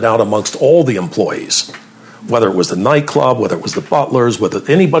spread it out amongst all the employees, whether it was the nightclub, whether it was the butlers, whether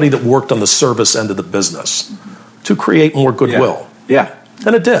anybody that worked on the service end of the business, to create more goodwill. Yeah.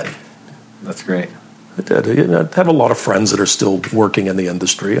 And it did. That's great. It did. I have a lot of friends that are still working in the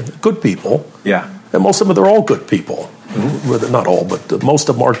industry, good people. Yeah. And most of them, they're all good people. Not all, but most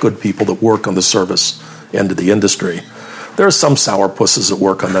of them are good people that work on the service end of the industry. There are some sourpusses that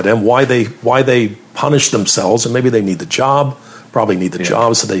work on that end. Why they punish themselves, and maybe they need the job, probably need the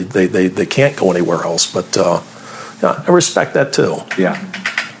job, so they can't go anywhere else. But I respect that too. Yeah.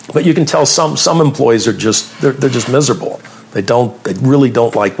 But you can tell some employees are they're just miserable. They really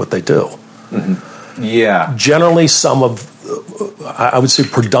don't like what they do. Mm-hmm. Yeah. Generally, I would say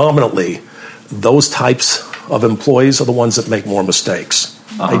predominantly, those types of employees are the ones that make more mistakes.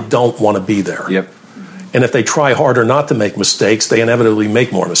 They don't want to be there. Yep. And if they try harder not to make mistakes, they inevitably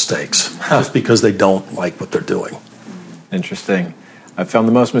make more mistakes just because they don't like what they're doing. Interesting. I've found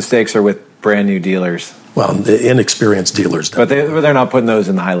the most mistakes are with brand new dealers. Well, the inexperienced dealers don't. But they're not putting those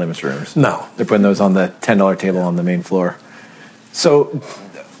in the high limits rooms. No. They're putting those on the $10 table on the main floor. So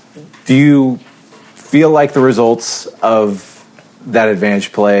do you feel like the results of that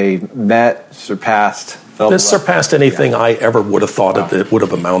advantage play surpassed? This surpassed anything I ever would have thought it would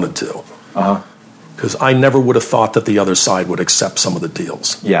have amounted to. Uh-huh. Because I never would have thought that the other side would accept some of the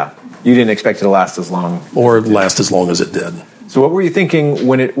deals. Yeah. You didn't expect it to last as long. Or last as long as it did. So what were you thinking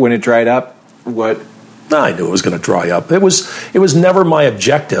when it dried up? I knew it was going to dry up. It was never my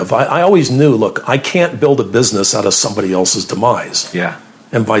objective. I always knew, look, I can't build a business out of somebody else's demise. Yeah.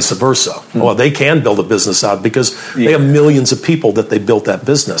 And vice versa. Mm-hmm. Well, they can build a business out because they have millions of people that they built that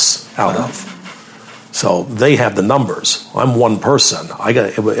business out of. So they have the numbers. I'm one person. I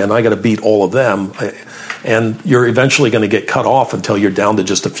got to beat all of them. And you're eventually going to get cut off until you're down to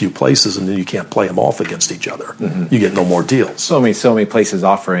just a few places, and then you can't play them off against each other. You get no more deals. So many places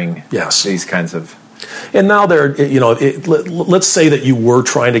offering these kinds of. And now let's say that you were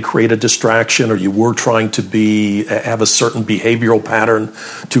trying to create a distraction, or you were trying to have a certain behavioral pattern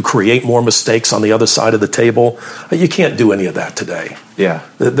to create more mistakes on the other side of the table. You can't do any of that today. Yeah.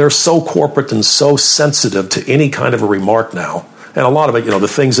 They're so corporate and so sensitive to any kind of a remark now. And a lot of it, the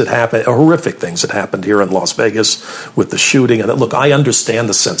things that happened, horrific things that happened here in Las Vegas with the shooting. And look, I understand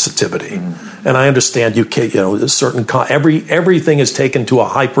the sensitivity, and I understand everything is taken to a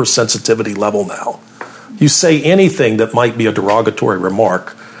hypersensitivity level now. You say anything that might be a derogatory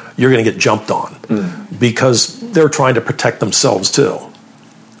remark, you're going to get jumped on because they're trying to protect themselves too.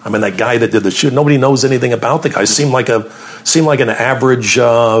 I mean, that guy that did the shoot, nobody knows anything about the guy. Seemed like an average,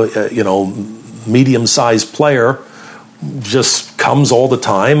 medium-sized player. Just comes all the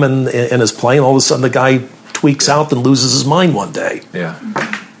time and is playing. All of a sudden, the guy tweaks out and loses his mind one day. Yeah.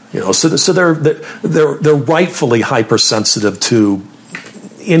 So they're rightfully hypersensitive to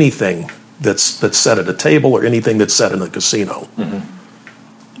anything that's said at a table or anything that's said in a casino,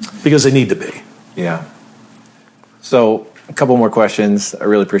 because they need to be. Yeah. So a couple more questions. I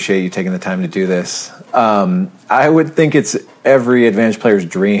really appreciate you taking the time to do this. I would think it's every Advantage player's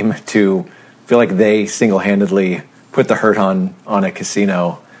dream to feel like they single-handedly put the hurt on a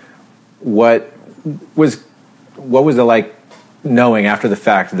casino. What was it like knowing after the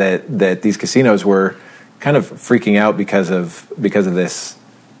fact that these casinos were kind of freaking out because of this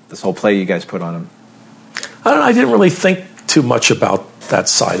whole play you guys put on them? I didn't really think too much about that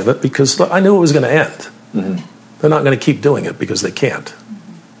side of it because I knew it was going to end. They're not going to keep doing it because they can't.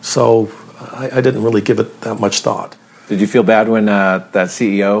 So I didn't really give it that much thought. Did you feel bad when that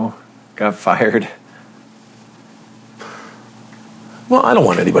CEO got fired? Well, I don't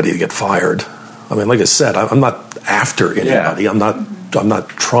want anybody to get fired. I mean, like I said, I'm not after anybody. Yeah. I'm not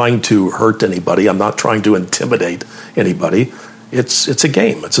trying to hurt anybody. I'm not trying to intimidate anybody. It's a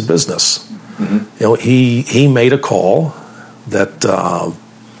game. It's a business. He made a call that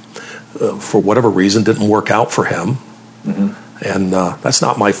for whatever reason didn't work out for him, and that's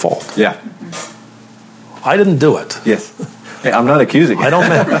not my fault. Yeah, I didn't do it. Yes. Hey, I'm not accusing you.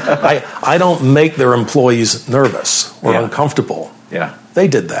 I don't make their employees nervous or uncomfortable. Yeah, they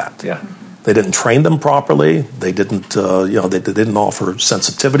did that. Yeah, they didn't train them properly. They didn't, they didn't offer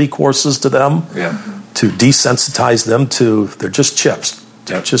sensitivity courses to them. Yeah, to desensitize them to they're just chips.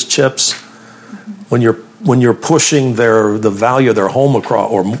 They're just chips. When you're pushing the value of their home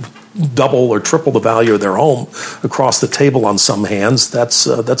across, or double or triple the value of their home across the table on some hands, that's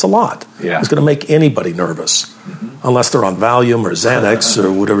a lot. Yeah, it's going to make anybody nervous, unless they're on Valium or Xanax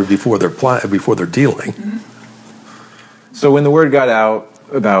or whatever before they're dealing. So when the word got out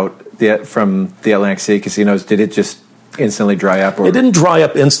from the Atlantic City casinos, did it just instantly dry up? Or? It didn't dry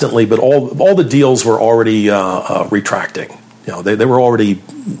up instantly, but all the deals were already retracting. They were already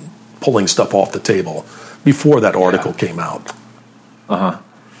pulling stuff off the table before that article came out.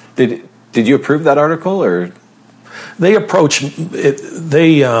 Did you approve that article, or? They approached it.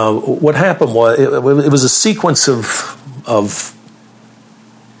 What happened was it was a sequence of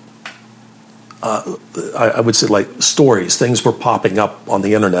I would say like stories. Things were popping up on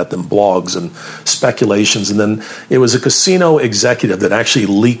the internet and blogs and speculations, and then it was a casino executive that actually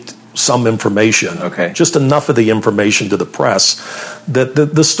leaked some information, just enough of the information to the press that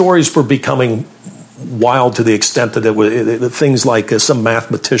the stories were becoming wild to the extent that it was things like some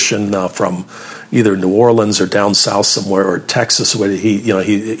mathematician from either New Orleans or down south somewhere or Texas, where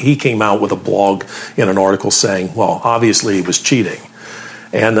he came out with a blog in an article saying, well, obviously he was cheating,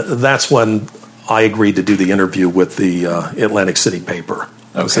 and that's when I agreed to do the interview with the Atlantic City paper.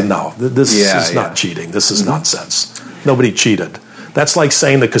 I said, no, this is not cheating. This is nonsense. Nobody cheated. That's like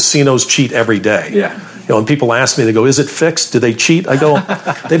saying the casinos cheat every day. Yeah. When people ask me, they go, is it fixed? Do they cheat? I go,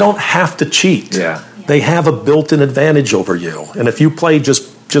 they don't have to cheat. Yeah. They have a built-in advantage over you. And if you play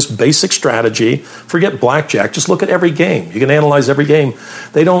just basic strategy, forget blackjack, just look at every game. You can analyze every game.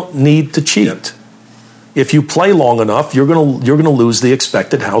 They don't need to cheat. Yep. If you play long enough, you're gonna lose the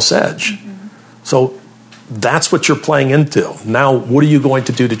expected house edge. So that's what you're playing into. Now, what are you going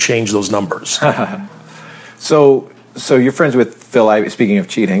to do to change those numbers? So you're friends with Phil Ivey. Speaking of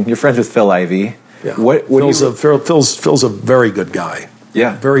cheating, you're friends with Phil Ivey. Yeah. Phil's a very good guy.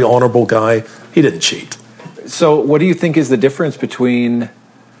 Yeah. Very honorable guy. He didn't cheat. So what do you think is the difference between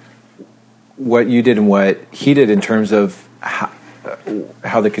what you did and what he did in terms of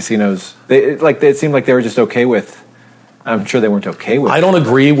how the casinos, it seemed like they were just okay with, I'm sure they weren't okay with. I don't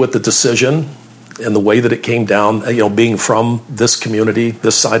agree with the decision. and the way that it came down, being from this community,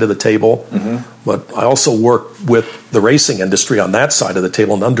 this side of the table. But I also work with the racing industry on that side of the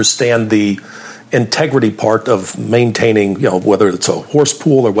table and understand the integrity part of maintaining, whether it's a horse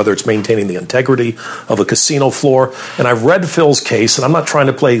pool or whether it's maintaining the integrity of a casino floor. And I've read Phil's case, and I'm not trying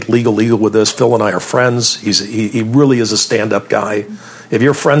to play legal with this. Phil and I are friends. He really is a stand-up guy. If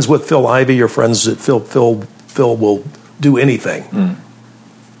you're friends with Phil Ivey, you're friends with Phil will do anything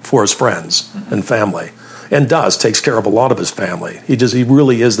for his friends and family, and takes care of a lot of his family. He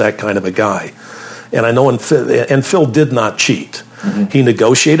really is that kind of a guy. And I know, and Phil did not cheat. He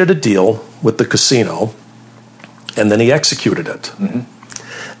negotiated a deal with the casino, and then he executed it.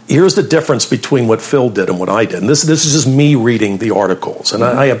 Here's the difference between what Phil did and what I did. And this is just me reading the articles, and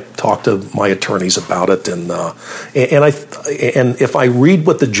I have talked to my attorneys about it. And if I read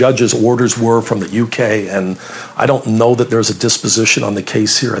what the judge's orders were from the UK, and I don't know that there's a disposition on the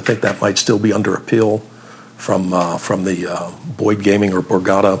case here. I think that might still be under appeal from the Boyd Gaming or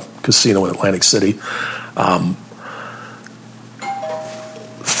Borgata Casino in Atlantic City.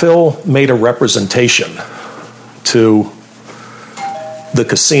 Phil made a representation to the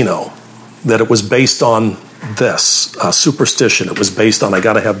casino that it was based on this superstition. It was based on, I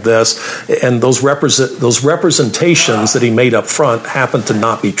got to have this, and those representations that he made up front happened to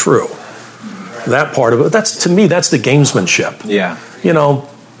not be true. That part of it, to me, that's the gamesmanship. Yeah.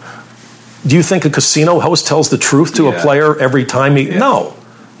 Do you think a casino host tells the truth to a player every time he? No.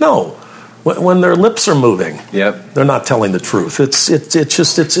 When their lips are moving, they're not telling the truth. It's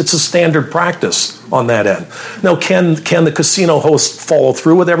a standard practice on that end. Now, can the casino host follow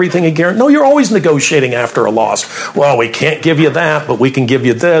through with everything again? No, you're always negotiating after a loss. Well, we can't give you that, but we can give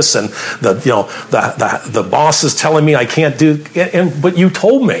you this, and the boss is telling me I can't do. But you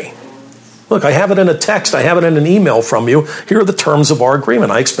told me. Look, I have it in a text. I have it in an email from you. Here are the terms of our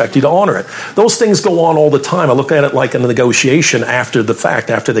agreement. I expect you to honor it. Those things go on all the time. I look at it like in a negotiation after the fact,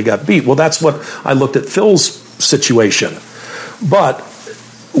 after they got beat. Well, that's what I looked at Phil's situation. But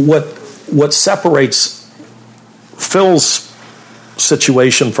what separates Phil's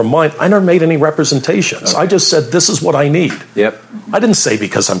situation from mine, I never made any representations. Okay. I just said, this is what I need. I didn't say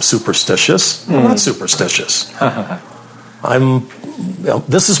because I'm superstitious. I'm not superstitious.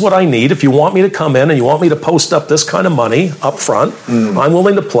 This is what I need. If you want me to come in and you want me to post up this kind of money up front, I'm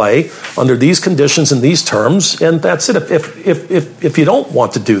willing to play under these conditions and these terms, and that's it. If you don't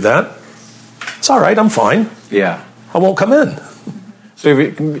want to do that, it's all right. I'm fine. I won't come in.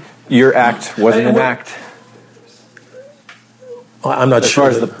 So your act wasn't an act. I'm not sure.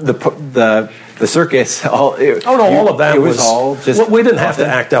 As far as the circus, all of that was all just. Well, we didn't have to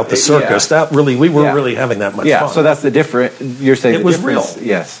act out the circus. That really, we weren't really having that much fun. So that's the difference. You're saying it was real.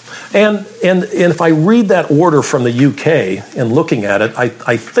 Yes. And if I read that order from the UK and looking at it,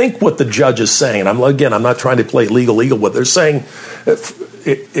 I think what the judge is saying, and I'm not trying to play legal with. They're saying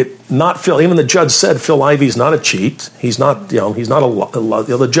not Phil. Even the judge said Phil Ivey's not a cheat. He's not. He's not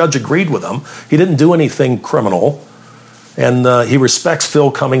the judge agreed with him. He didn't do anything criminal. And he respects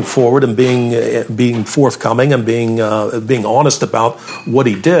Phil coming forward and being forthcoming and being honest about what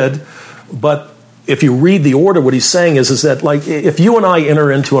he did. But if you read the order, what he's saying is that, like, if you and I enter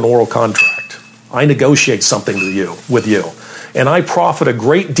into an oral contract, I negotiate something with you, and I profit a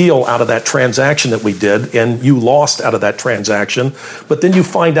great deal out of that transaction that we did, and you lost out of that transaction, but then you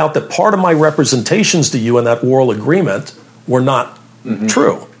find out that part of my representations to you in that oral agreement were not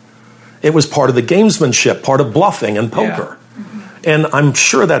true. It was part of the gamesmanship, part of bluffing and poker. And I'm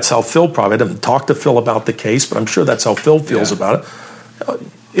sure that's how Phil probably, I didn't talk to Phil about the case, but I'm sure that's how Phil feels about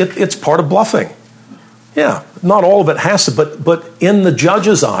it. It's part of bluffing. Not all of it has to, but in the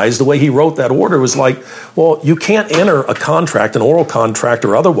judge's eyes, the way he wrote that order was like, well, you can't enter a contract, an oral contract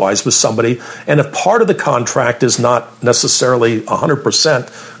or otherwise, with somebody, and if part of the contract is not necessarily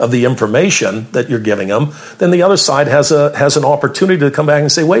 100% of the information that you're giving them, then the other side has an opportunity to come back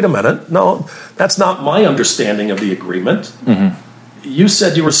and say, wait a minute, no, that's not my understanding of the agreement. You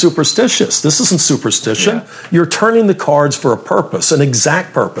said you were superstitious. This isn't superstition. You're turning the cards for a purpose, an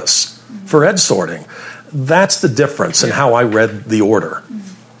exact purpose for edge sorting. That's the difference in how I read the order.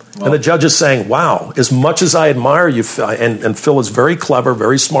 Well, and the judge is saying, wow, as much as I admire you, and Phil is very clever,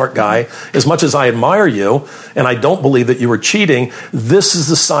 very smart guy, as much as I admire you, and I don't believe that you were cheating, this is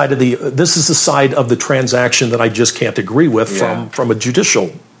the side of the transaction that I just can't agree with from a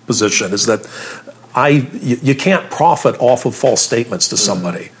judicial position, is that you can't profit off of false statements to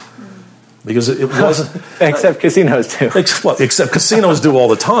somebody. Because it wasn't... Except casinos do. Except casinos do all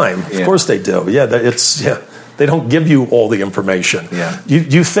the time. Of course they do. They don't give you all the information.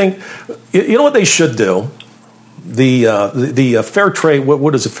 You think... You know what they should do? the Fair Trade.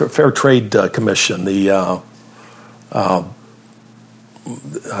 What is the Fair Trade Commission?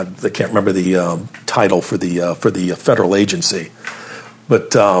 I can't remember the title for the federal agency,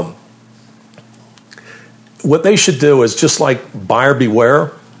 but what they should do is just like buyer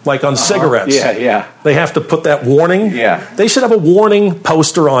beware, like on cigarettes. Yeah. They have to put that warning. Yeah. They should have a warning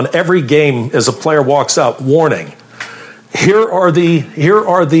poster on every game as a player walks out. Warning. Here are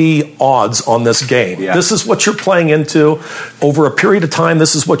the odds on this game. Yeah. This is what you're playing into. Over a period of time,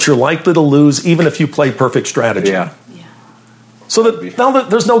 this is what you're likely to lose, even if you play perfect strategy. Yeah. So that now that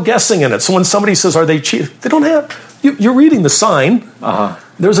there's no guessing in it. So when somebody says, "Are they cheating?" They don't have. You're reading the sign.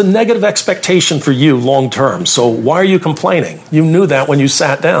 There's a negative expectation for you long term. So why are you complaining? You knew that when you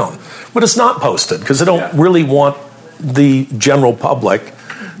sat down, but it's not posted because they don't really want the general public,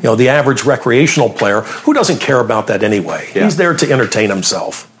 the average recreational player who doesn't care about that anyway. Yeah. He's there to entertain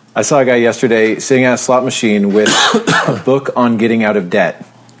himself. I saw a guy yesterday sitting at a slot machine with a book on getting out of debt,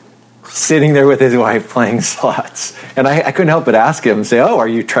 sitting there with his wife playing slots. And I couldn't help but ask him, say, "Oh, are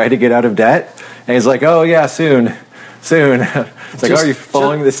you trying to get out of debt?" And he's like, "Oh, yeah, soon." It's like, "Are you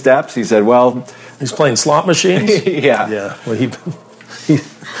following the steps?" He said, "Well..." He's playing slot machines? Yeah. Yeah. Well,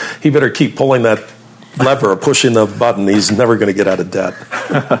 he better keep pulling that lever or pushing the button. He's never going to get out of debt.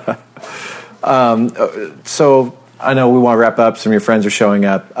 So I know we want to wrap up. Some of your friends are showing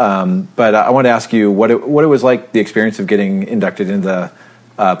up. But I want to ask you what it was like, the experience of getting inducted into the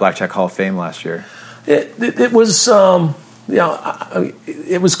Blackjack Hall of Fame last year. It was,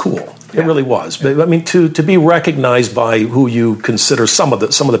 it was cool. It really was. But I mean, to be recognized by who you consider some of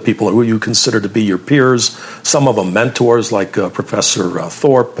the people who you consider to be your peers, some of them mentors like Professor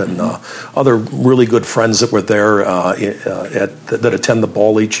Thorpe and other really good friends that were there that attend the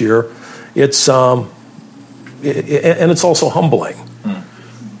ball each year. It's and it's also humbling.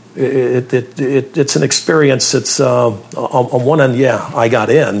 It's an experience. It's on one end, I got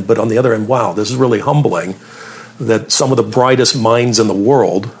in, but on the other end, wow, this is really humbling. That some of the brightest minds in the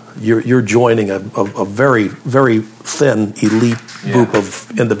world, you're joining a very, very thin elite group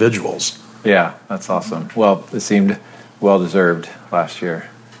of individuals. Yeah, that's awesome. Well, it seemed well deserved last year,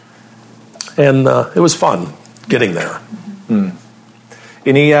 and it was fun getting there.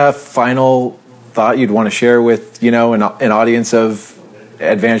 Any final thought you'd want to share with an audience of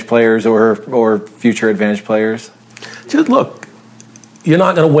advantage players or future advantage players? Just look, you're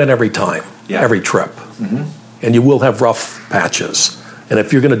not going to win every time, every trip. And you will have rough patches. And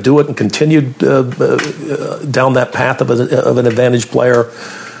if you're going to do it and continue down that path of an advantage player,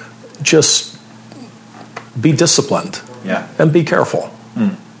 just be disciplined and be careful.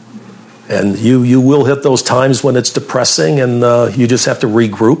 And you will hit those times when it's depressing, and you just have to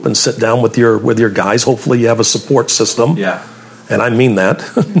regroup and sit down with your guys. Hopefully you have a support system. Yeah. And I mean that.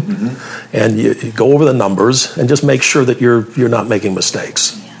 And you go over the numbers and just make sure that you're not making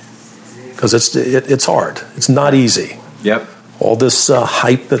mistakes. Because it's hard. It's not easy. Yep. All this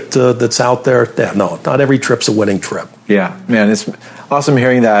hype that's out there. No, not every trip's a winning trip. Yeah, man, it's awesome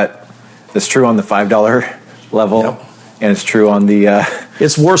hearing that. It's true on the $5 level, and it's true on the.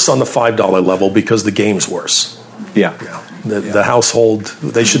 It's worse on the $5 level because the game's worse. Yeah. The household,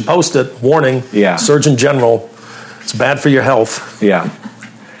 they should post it. Warning. Yeah. Surgeon General, it's bad for your health. Yeah.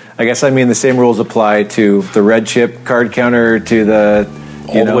 I guess the same rules apply to the red chip card counter, to the.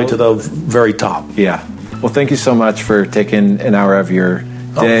 All the way to the very top. Yeah. Well, thank you so much for taking an hour of your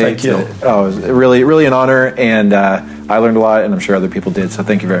day. Thank you. It was really, really an honor, and I learned a lot, and I'm sure other people did, so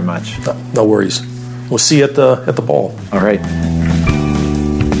thank you very much. No worries. We'll see you at the ball. All right.